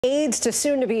Aides to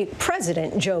soon-to-be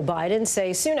President Joe Biden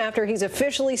say soon after he's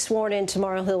officially sworn in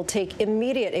tomorrow, he'll take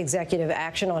immediate executive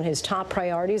action on his top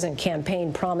priorities and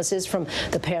campaign promises, from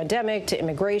the pandemic to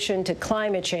immigration to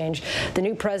climate change. The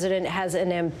new president has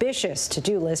an ambitious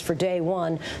to-do list for day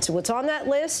one. So what's on that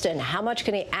list and how much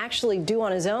can he actually do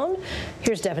on his own?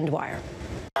 Here's Devin Dwyer.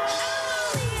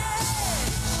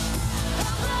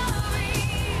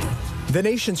 The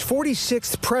nation's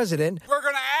 46th president. We're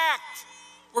going to act.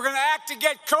 We're going to act to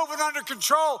get COVID under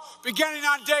control beginning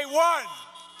on day one.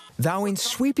 Vowing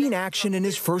sweeping action in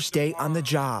his first day on the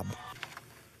job.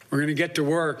 We're going to get to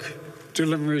work,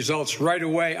 delivering results right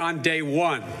away on day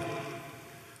one.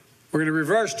 We're going to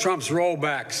reverse Trump's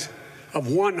rollbacks of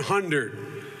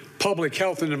 100 public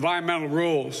health and environmental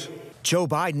rules. Joe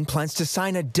Biden plans to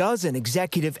sign a dozen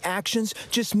executive actions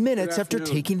just minutes after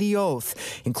taking the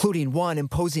oath, including one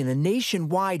imposing a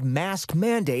nationwide mask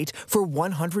mandate for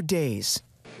 100 days.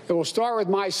 It will start with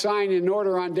my signing an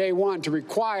order on day one to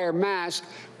require masks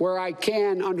where I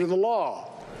can under the law,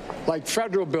 like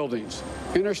federal buildings,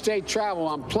 interstate travel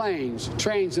on planes,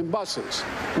 trains, and buses.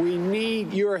 We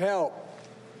need your help.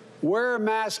 Wear a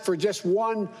mask for just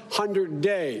 100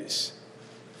 days.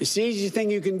 It's the easiest thing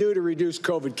you can do to reduce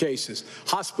COVID cases,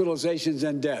 hospitalizations,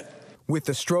 and death. With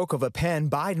the stroke of a pen,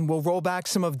 Biden will roll back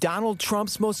some of Donald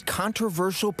Trump's most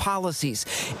controversial policies,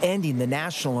 ending the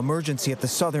national emergency at the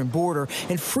southern border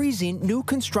and freezing new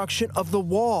construction of the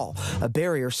wall, a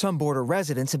barrier some border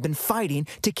residents have been fighting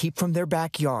to keep from their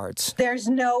backyards. There's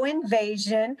no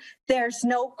invasion. There's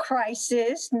no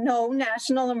crisis, no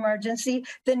national emergency.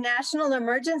 The national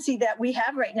emergency that we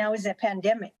have right now is a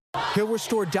pandemic. He'll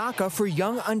restore DACA for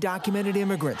young undocumented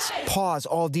immigrants, pause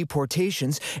all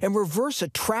deportations, and reverse a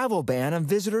travel ban on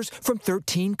visitors from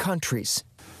 13 countries.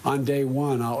 On day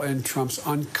one, I'll end Trump's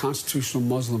unconstitutional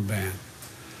Muslim ban.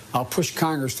 I'll push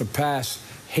Congress to pass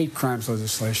hate crimes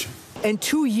legislation. And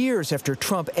 2 years after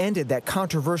Trump ended that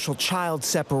controversial child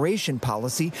separation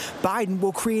policy, Biden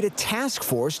will create a task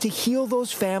force to heal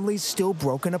those families still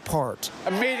broken apart.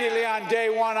 Immediately on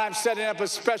day one, I'm setting up a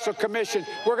special commission.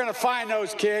 We're going to find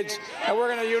those kids, and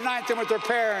we're going to unite them with their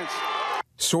parents.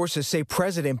 Sources say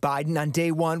President Biden on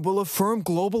day one will affirm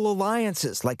global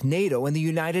alliances like NATO and the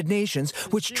United Nations,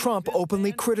 which Trump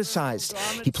openly criticized.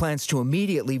 He plans to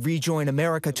immediately rejoin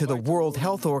America to the World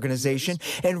Health Organization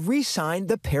and re-sign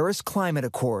the Paris Climate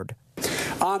Accord.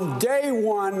 On day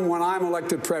one, when I'm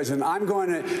elected president, I'm going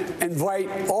to invite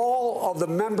all of the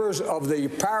members of the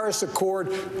Paris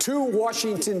Accord to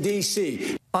Washington,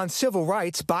 D.C. On civil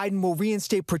rights, Biden will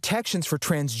reinstate protections for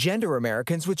transgender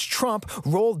Americans, which Trump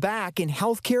rolled back in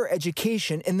healthcare,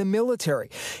 education, and the military.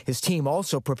 His team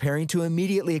also preparing to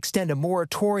immediately extend a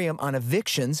moratorium on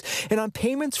evictions and on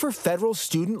payments for federal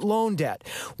student loan debt.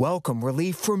 Welcome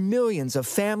relief for millions of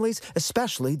families,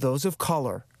 especially those of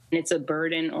color. It's a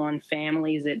burden on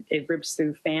families. It rips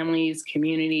through families,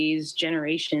 communities,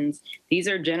 generations. These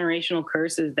are generational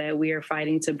curses that we are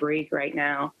fighting to break right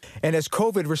now. And as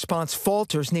COVID response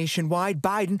falters nationwide,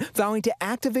 Biden vowing to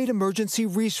activate emergency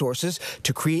resources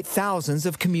to create thousands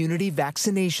of community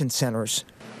vaccination centers.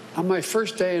 On my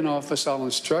first day in office, I'll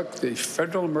instruct the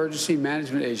Federal Emergency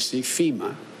Management Agency,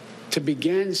 FEMA, to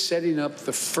begin setting up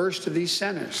the first of these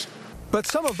centers. But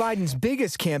some of Biden's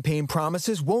biggest campaign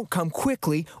promises won't come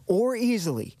quickly or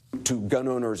easily. To gun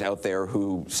owners out there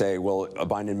who say, well, a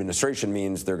Biden administration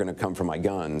means they're going to come for my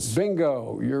guns.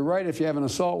 Bingo. You're right if you have an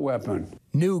assault weapon.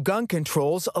 New gun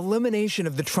controls, elimination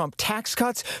of the Trump tax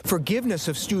cuts, forgiveness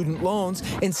of student loans,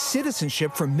 and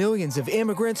citizenship for millions of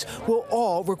immigrants will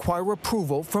all require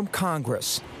approval from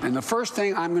Congress. And the first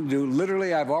thing I'm going to do,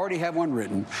 literally, I've already have one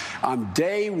written. On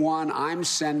day one, I'm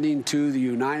sending to the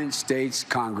United States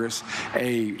Congress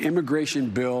a immigration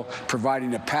bill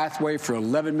providing a pathway for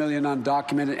 11 million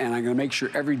undocumented, and I'm going to make sure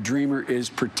every dreamer is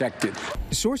protected.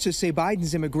 Sources say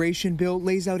Biden's immigration bill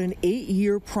lays out an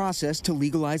 8-year process to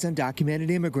legalize undocumented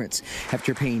immigrants.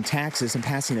 After paying taxes and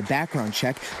passing a background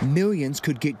check, millions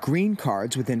could get green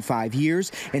cards within 5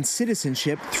 years and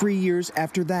citizenship 3 years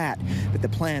after that. But the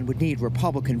plan would need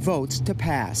Republican votes to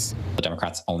pass. The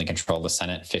Democrats only control the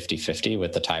Senate 50-50,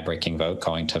 with the tie-breaking vote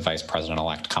going to Vice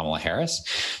President-elect Kamala Harris.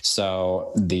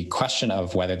 So the question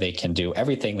of whether they can do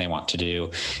everything they want to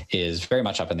do is very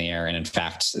much up in the air. And in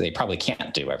fact, they probably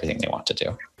can't do everything they want to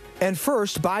do. And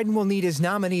first, Biden will need his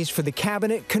nominees for the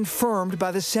cabinet confirmed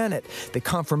by the Senate. The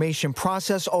confirmation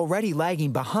process already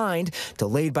lagging behind,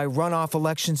 delayed by runoff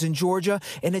elections in Georgia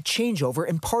and a changeover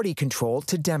in party control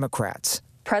to Democrats.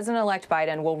 President-elect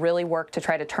Biden will really work to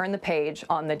try to turn the page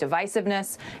on the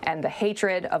divisiveness and the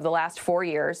hatred of the last 4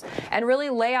 years and really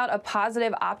lay out a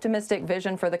positive, optimistic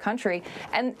vision for the country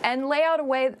and lay out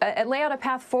a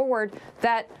path forward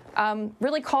that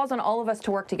really calls on all of us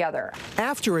to work together.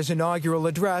 After his inaugural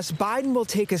address, Biden will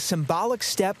take a symbolic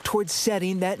step towards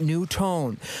setting that new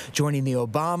tone, joining the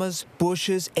Obamas,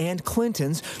 Bushes, and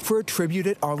Clintons for a tribute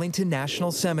at Arlington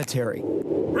National Cemetery.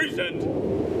 Present.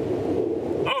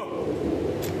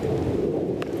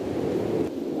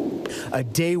 A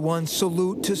day one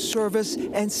salute to service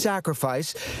and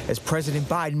sacrifice as President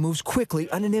Biden moves quickly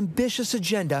on an ambitious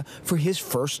agenda for his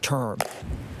first term.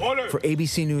 Order. For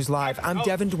ABC News Live, I'm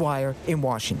Devin Dwyer in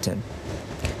Washington.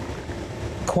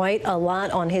 Quite a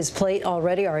lot on his plate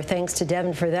already. Our thanks to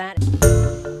Devin for that.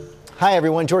 Hi,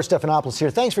 everyone. George Stephanopoulos here.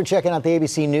 Thanks for checking out the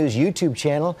ABC News YouTube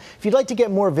channel. If you'd like to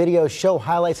get more videos, show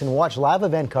highlights, and watch live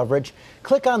event coverage,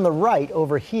 click on the right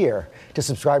over here to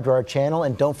subscribe to our channel.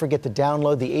 And don't forget to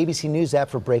download the ABC News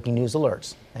app for breaking news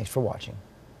alerts. Thanks for watching.